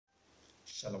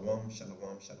Shalom,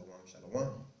 shalom, shalom, shalom.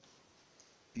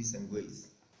 Peace and grace.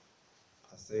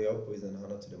 I say all praise and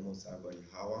honor to the Most High God,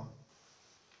 YAHAWAH,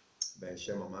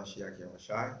 Be'eshem HaMashiach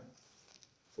Yahawashi,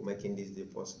 for making this day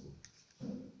possible.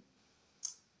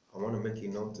 I want to make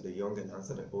it known to the young and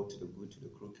answer the old, to the good, to the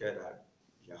crooked, that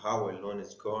YAHAWAH alone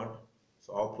is God.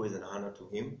 So all praise and honor to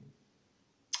Him.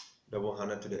 Double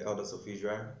honor to the elders of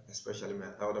Israel, especially my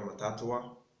elder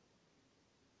Matatawa.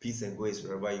 Peace and grace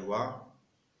wherever you are.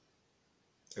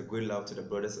 A great love to the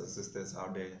brothers and sisters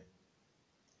out there.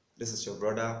 This is your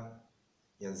brother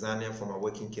Yanzania from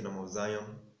Awakening Kingdom of Zion,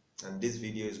 and this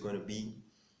video is going to be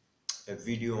a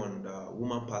video on the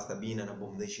woman pastor being an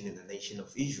abomination in the nation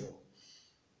of Israel.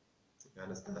 You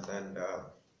understand? And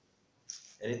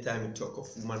anytime you talk of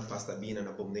woman pastor being an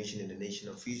abomination in the nation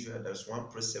of Israel, there's one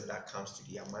precept that comes to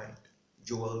their mind.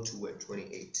 Joel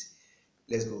 2:28.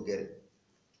 Let's go get it.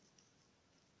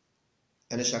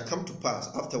 And it shall come to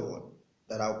pass afterward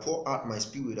that I'll pour out my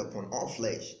spirit upon all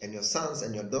flesh, and your sons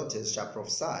and your daughters shall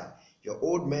prophesy, your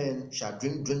old men shall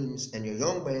dream dreams, and your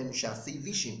young men shall see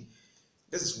vision.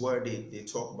 This is where they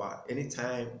talk about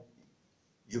anytime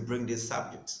you bring this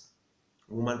subject.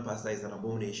 Woman pastor is an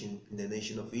abomination in the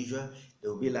nation of Israel. They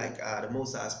will be like, the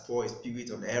Most High has poured His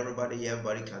spirit on everybody.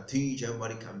 Everybody can teach,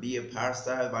 everybody can be a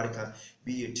pastor, everybody can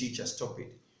be a teacher. Stop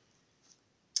it.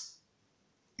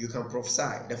 You can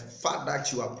prophesy. The fact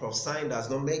that you are prophesying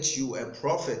does not make you a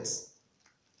prophet.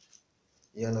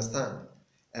 You understand?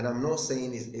 And I'm not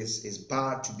saying it's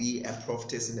bad to be a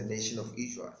prophetess in the nation of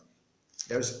Israel.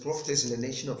 There is prophetess in the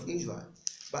nation of Israel.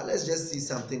 But let's just see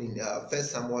something in 1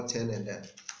 Samuel 10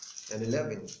 and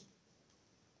 11.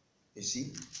 You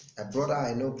see, a brother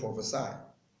I know prophesied,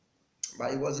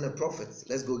 but he wasn't a prophet.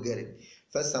 Let's go get it.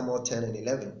 1 Samuel 10 and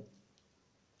 11.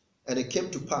 And it came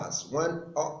to pass when...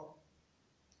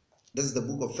 This is the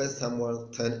book of 1 Samuel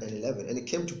 10 and 11. And it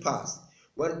came to pass,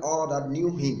 when all that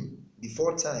knew him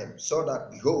before time saw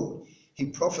that, behold, he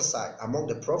prophesied among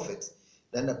the prophets,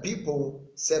 then the people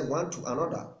said one to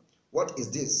another, what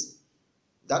is this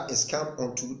that is come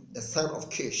unto the son of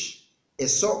Kish?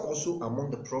 Is Saul also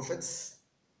among the prophets?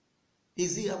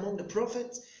 Is he among the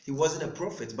prophets? He wasn't a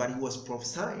prophet, but he was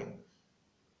prophesying.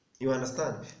 You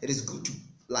understand? It is good to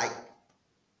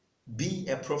be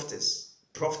a prophetess.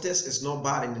 Prophetess is not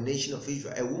bad in the nation of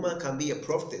Israel. A woman can be a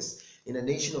prophetess in the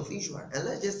nation of Israel. And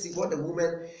let's just see what the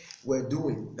women were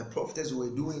doing, the prophetess were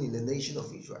doing in the nation of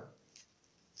Israel.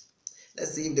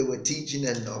 Let's see if they were teaching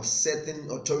and upsetting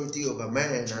authority of a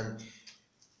man and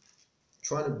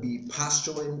trying to be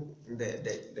pastoring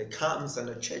the camps and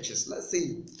the churches. Let's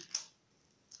see.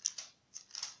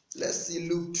 Let's see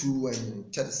Luke 2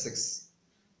 and 36.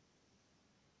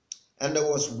 And there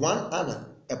was one Anna,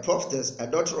 a prophetess, a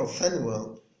daughter of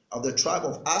Phanuel of the tribe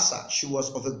of Asher. She was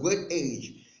of a great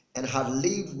age and had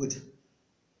lived with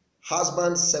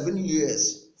husband 7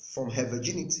 years from her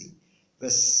virginity.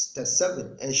 Verse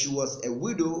 37. And she was a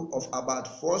widow of about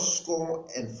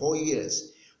 84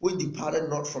 years, which departed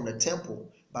not from the temple,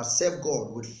 but served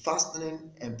God with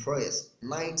fasting and prayers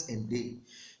night and day.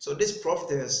 So this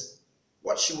prophetess,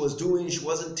 what she was doing, she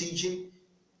wasn't teaching,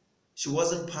 she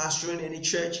wasn't pastoring any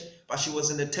church, but she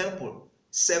was in the temple,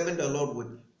 serving the Lord with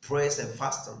prayers and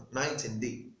fasting night and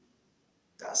day.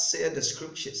 That said the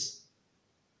scriptures.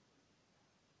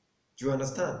 Do you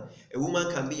understand? A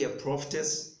woman can be a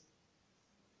prophetess,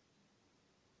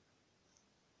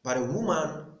 but a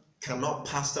woman cannot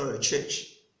pastor a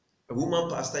church. A woman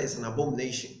pastor is an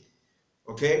abomination.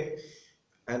 Okay?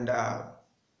 And I'm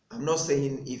not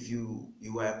saying if you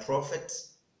are a prophet,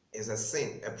 it's a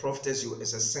sin. A prophetess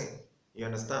is a sin. You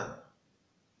understand?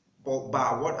 But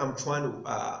what I'm trying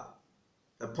to,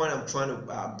 the point I'm trying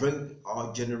to bring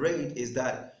or generate is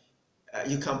that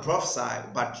you can prophesy,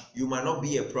 but you might not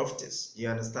be a prophetess. You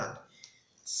understand?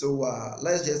 So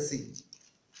let's just see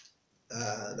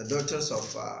the daughters of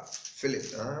Philip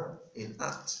in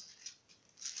Acts.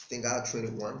 I think Acts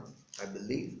 21, I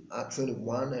believe. Acts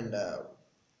 21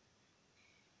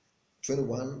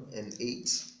 and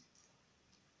 8.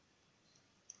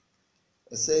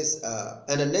 It says,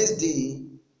 and the next day,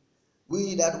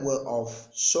 we that were of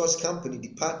Saul's company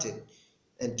departed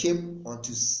and came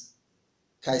unto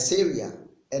Caesarea,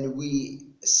 and we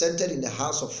centered in the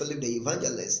house of Philip the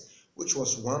evangelist, which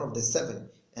was one of the 7,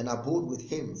 and abode with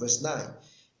him. Verse 9.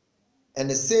 And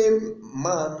the same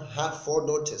man had 4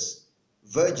 daughters,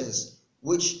 virgins,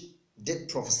 which did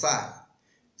prophesy.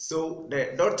 So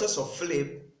the daughters of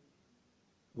Philip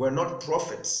were not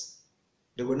prophets.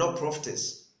 They were not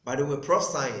prophetess, but they were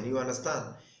prophesying. You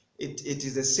understand? It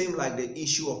is the same like the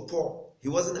issue of Paul. He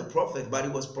wasn't a prophet, but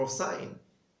he was prophesying.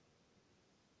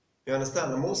 You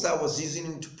understand? The Most High was using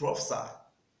him to prophesy.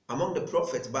 among the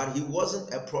prophets, but he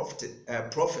wasn't a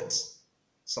prophet.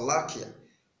 Salakia.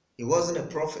 He wasn't a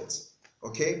prophet.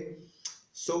 Okay?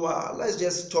 So let's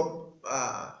just stop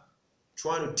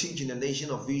trying to teach in the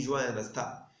nation of Israel and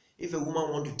start. If a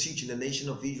woman wants to teach in the nation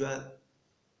of Israel,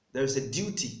 there is a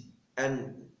duty,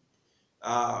 and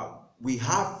we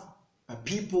have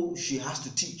people she has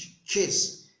to teach,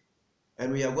 kids,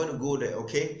 and we are going to go there.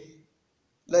 Okay,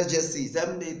 let's just see.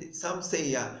 Some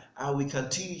say we can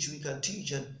teach,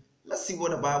 and let's see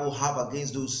what the Bible have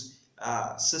against those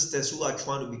sisters who are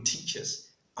trying to be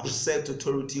teachers, accept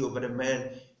authority over the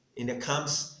men in the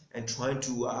camps, and trying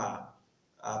to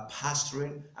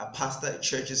pastor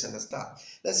churches and stuff.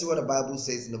 Let's see what the Bible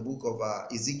says in the book of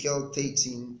Ezekiel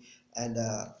 13 and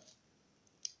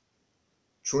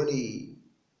 20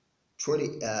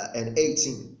 and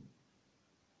 18,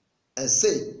 and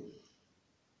say,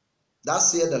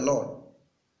 thus saith the Lord.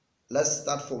 Let's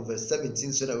start from verse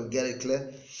 17 so that we get it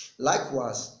clear.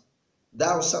 Likewise,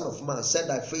 thou son of man, set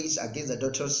thy face against the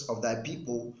daughters of thy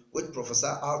people, which prophesy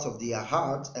out of their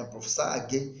heart, and prophesy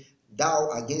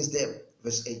against them.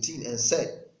 Verse 18, and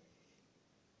said,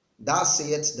 thus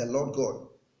saith the Lord God,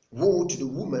 woe to the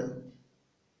woman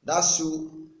that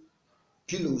sew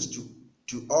pillows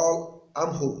to all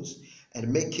armholes, and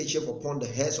make kerchief upon the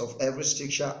heads of every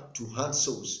stricture to hunt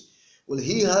souls. Will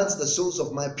he hunt the souls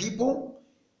of my people?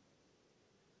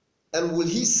 And will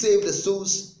he save the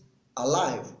souls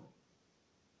alive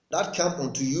that come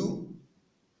unto you?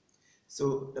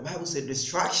 So the Bible said,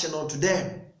 destruction unto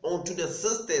them, unto the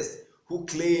sisters who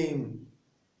claim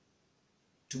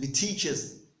to be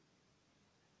teachers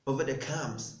over the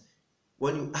camps.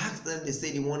 When you ask them, they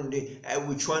say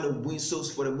we're trying to win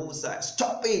souls for the Mosai.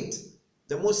 Stop it.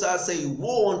 The Mosai say,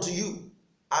 woe unto you.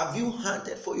 Have you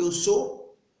hunted for your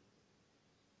soul?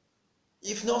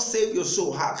 If not save your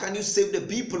soul, how can you save the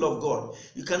people of God?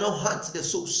 You cannot hunt the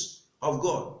souls of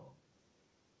God.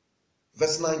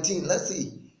 Verse 19, let's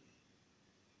see.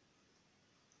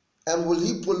 And will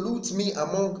he pollute me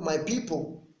among my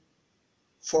people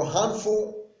for a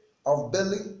handful of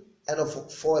barley and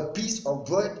for a piece of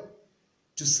bread,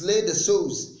 to slay the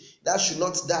souls that should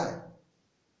not die,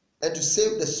 and to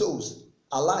save the souls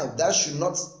alive that should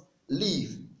not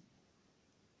live,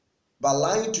 by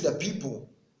lying to the people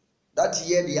that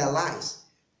hear their lies?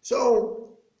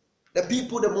 So the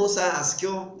people the Mosai has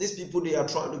killed, these people, they are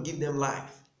trying to give them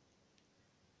life.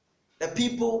 The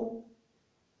people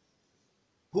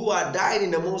who are died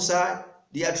in the Mosai,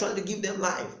 they are trying to give them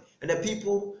life. And the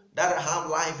people that have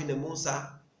life in the Mosai,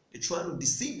 they're trying to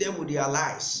deceive them with their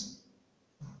lies.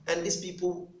 And these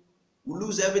people will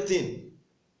lose everything.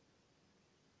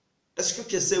 The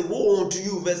scripture says, woe unto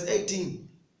you, verse 18.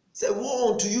 Say,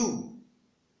 woe unto you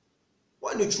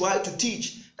when you try to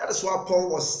teach. That is why Paul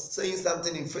was saying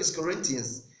something in 1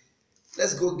 Corinthians.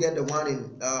 Let's go get the one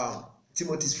in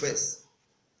Timothy's first.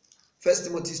 1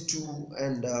 Timothy 2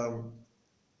 and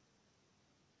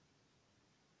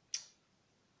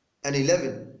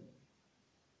 11.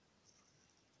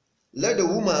 Let the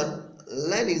woman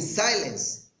learn in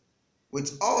silence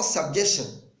with all subjection,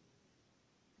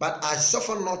 but I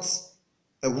suffer not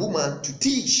a woman to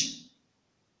teach,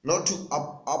 not to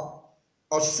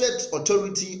usurp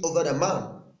authority over the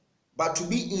man, but to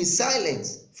be in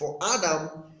silence. For Adam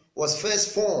was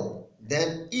first formed,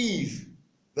 then Eve.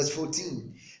 Verse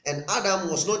 14. And Adam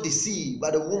was not deceived,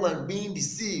 but the woman being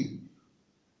deceived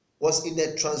was in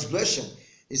the transgression.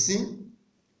 You see?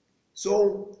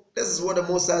 So this is what the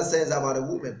Mosai says about a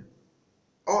woman.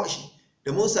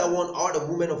 The Mosai want all the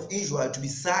women of Israel to be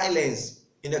silenced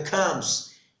in the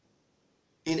camps,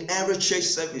 in every church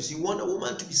service. He want a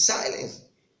woman to be silenced.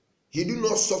 He do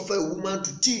not suffer a woman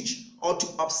to teach or to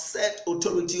upset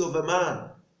authority of a man.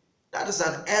 That is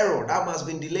an error that must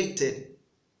be deleted.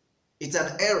 It's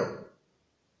an error.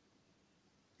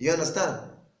 You understand?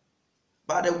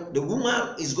 But the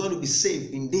woman is going to be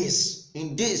saved in this.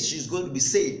 In this, she's going to be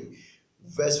saved.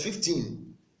 Verse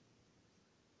 15.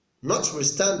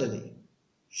 Notwithstanding,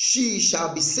 she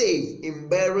shall be saved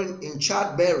in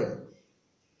childbearing,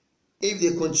 if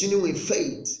they continue in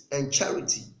faith and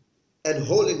charity and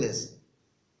holiness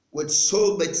with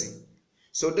sobriety.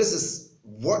 So this is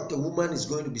what the woman is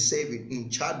going to be saved in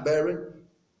childbearing,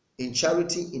 in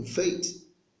charity, in faith,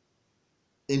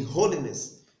 in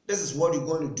holiness. This is what you're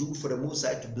going to do for the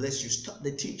Mosai to bless you. Stop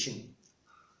the teaching.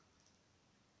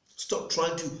 Stop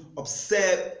trying to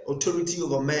observe authority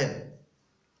over men.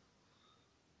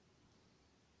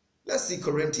 Let's see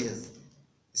Corinthians.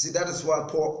 You see, that is why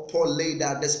Paul laid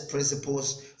out these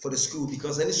principles for the school,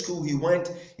 because any school he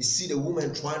went, you see the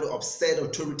woman trying to upset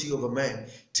authority of a man,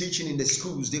 teaching in the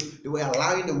schools. They were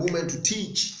allowing the woman to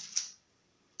teach.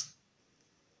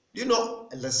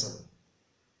 Listen.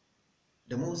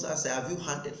 The Moses said, have you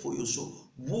hunted for your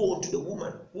soul? Woe unto the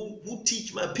woman who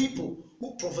teach my people,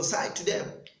 who prophesy to them.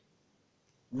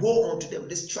 Woe unto them,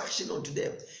 destruction unto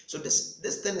them. So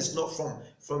this thing is not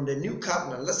from the new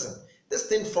covenant. Listen, this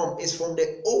thing is from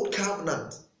the old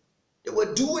covenant. They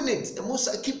were doing it. The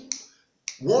Moses keep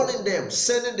warning them,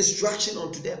 sending destruction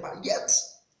unto them, but yet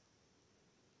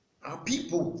our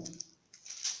people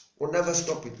will never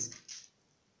stop it.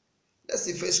 Let's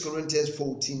see 1 Corinthians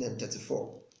 14 and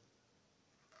 34.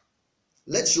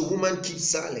 Let your woman keep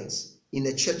silence in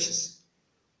the churches,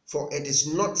 for it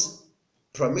is not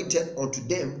permitted unto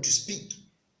them to speak,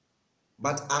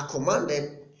 but are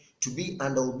commanded to be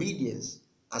under obedience,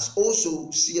 as also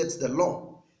saith the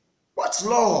law. What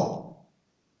law?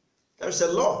 There is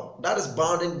a law that is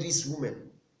bounding these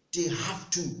women. They have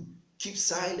to keep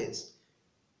silence,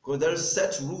 because there are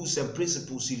set rules and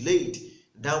principles he laid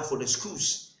down for the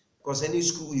schools. Because any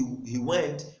school he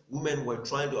went, women were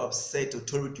trying to upset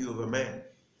authority of a man.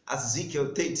 As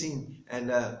Ezekiel 13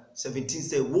 and 17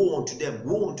 say, woe unto them,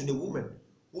 woe unto the women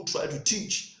who try to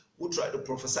teach, who try to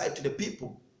prophesy to the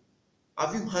people.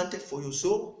 Have you hunted for your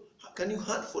soul? How can you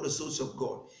hunt for the souls of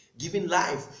God? Giving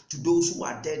life to those who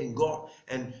are dead in God,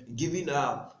 and giving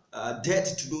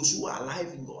death to those who are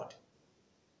alive in God.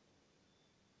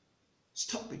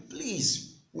 Stop it,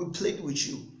 please. We played with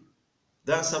you.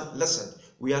 There are some, listen,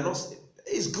 we are not,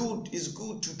 it's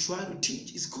good to try to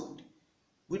teach. It's good.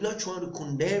 We're not trying to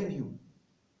condemn you.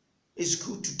 It's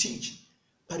good to teach.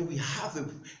 But we have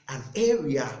an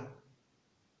area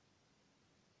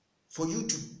for you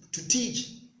to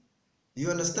teach. You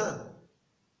understand?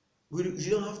 You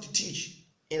don't have to teach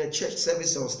in a church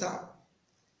service or staff.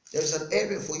 There's an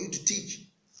area for you to teach.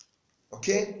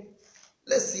 Okay?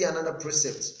 Let's see another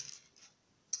precept.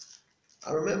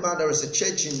 I remember there was a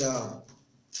church in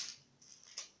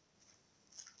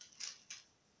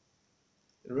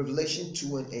Revelation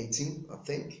 2 and 18, I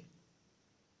think.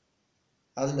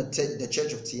 And the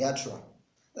church of Thyatira.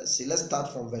 Let's see, let's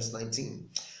start from verse 19.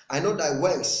 I know thy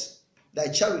works, thy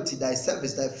charity, thy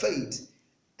service, thy faith,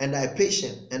 and thy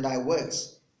patience, and thy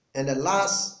works, and the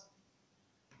last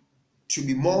to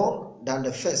be more than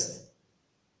the first.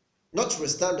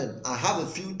 Notwithstanding, I have a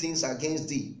few things against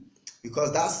thee,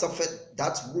 because thou suffered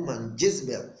that woman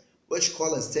Jezebel, which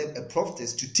called herself a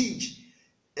prophetess, to teach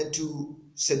and to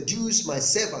seduce my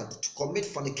servant to commit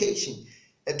fornication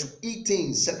and to eat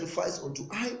things sacrificed unto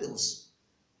idols.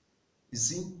 You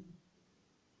see,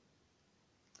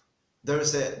 there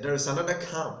is another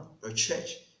camp, a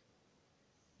church.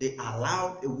 They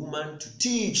allowed a woman to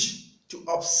teach, to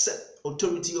upset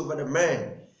authority over the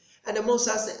man. And the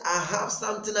Moses said, I have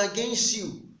something against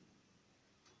you.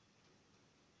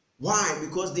 Why?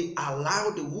 Because they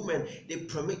allowed the woman,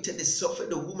 they suffered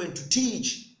the woman to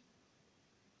teach.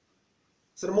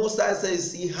 So the Most High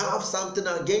says he have something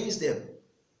against them.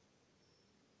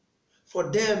 For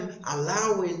them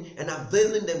allowing and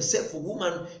availing themselves for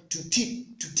women to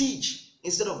teach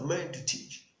instead of men to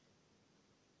teach.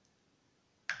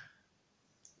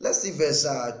 Let's see verse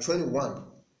 21.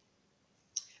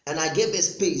 And I gave her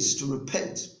space to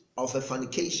repent of her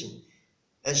fornication,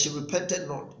 and she repented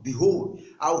not. Behold,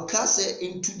 I will cast her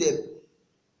into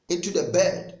the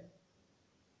bed,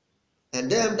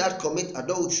 and them that commit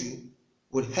adultery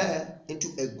with her into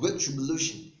a great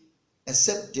tribulation,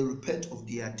 except they repent of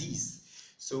their deeds.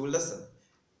 So listen,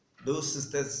 those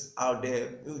sisters out there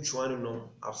who trying to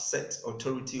upset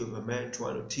authority of a man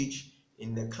trying to teach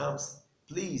in the camps,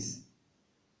 please,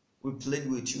 we plead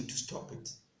with you to stop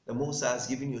it. The Most High has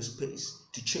given you space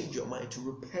to change your mind, to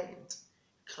repent,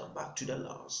 come back to the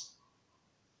laws.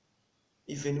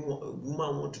 If a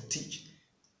woman want to teach,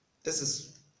 this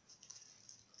is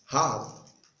how.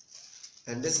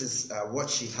 And this is what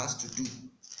she has to do.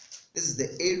 This is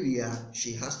the area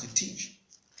she has to teach.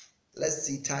 Let's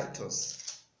see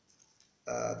Titus.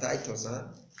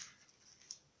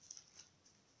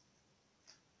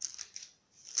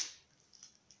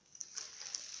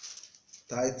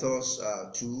 Titus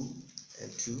 2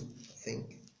 and 2, I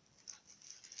think.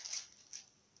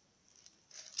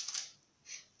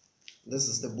 This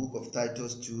is the book of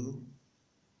Titus 2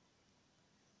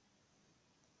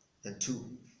 and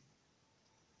 2.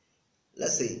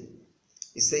 Let's see.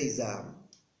 It says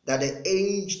that the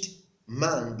aged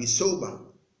man be sober,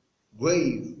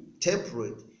 grave,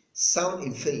 temperate, sound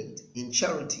in faith, in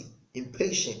charity, in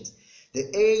patience.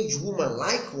 The aged woman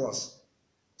likewise.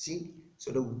 See,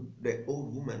 so the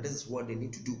old woman, this is what they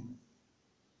need to do.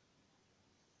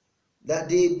 That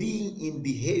they be in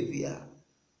behavior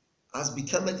as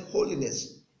becometh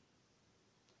holiness,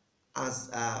 as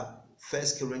 1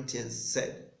 Corinthians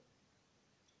said.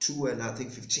 2 and I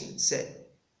think 15 said,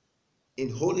 in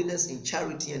holiness, in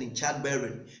charity, and in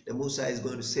childbearing, the Most High is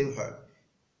going to save her.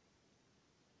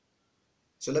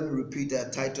 So let me repeat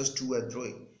that, Titus 2 and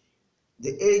 3.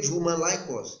 The aged woman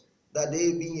likewise, that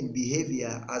they being in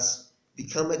behavior as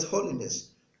becometh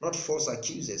holiness, not false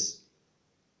accusers,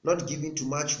 not giving to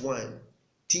much wine,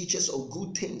 teachers of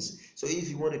good things. So if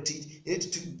you want to teach, you need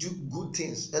to do good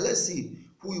things. And let's see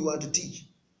who you want to teach.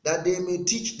 That they may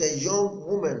teach the young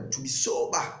woman to be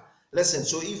sober. Listen,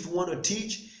 so if you want to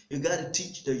teach, you got to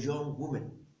teach the young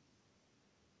woman.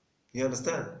 You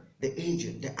understand? The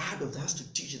aged, the adult has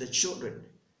to teach the children.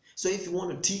 So if you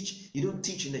want to teach, you don't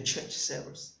teach in a church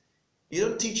service. You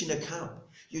don't teach in a camp.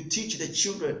 You teach the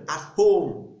children at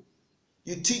home.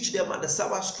 You teach them at the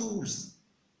Sabbath schools.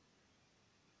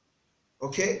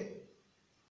 Okay?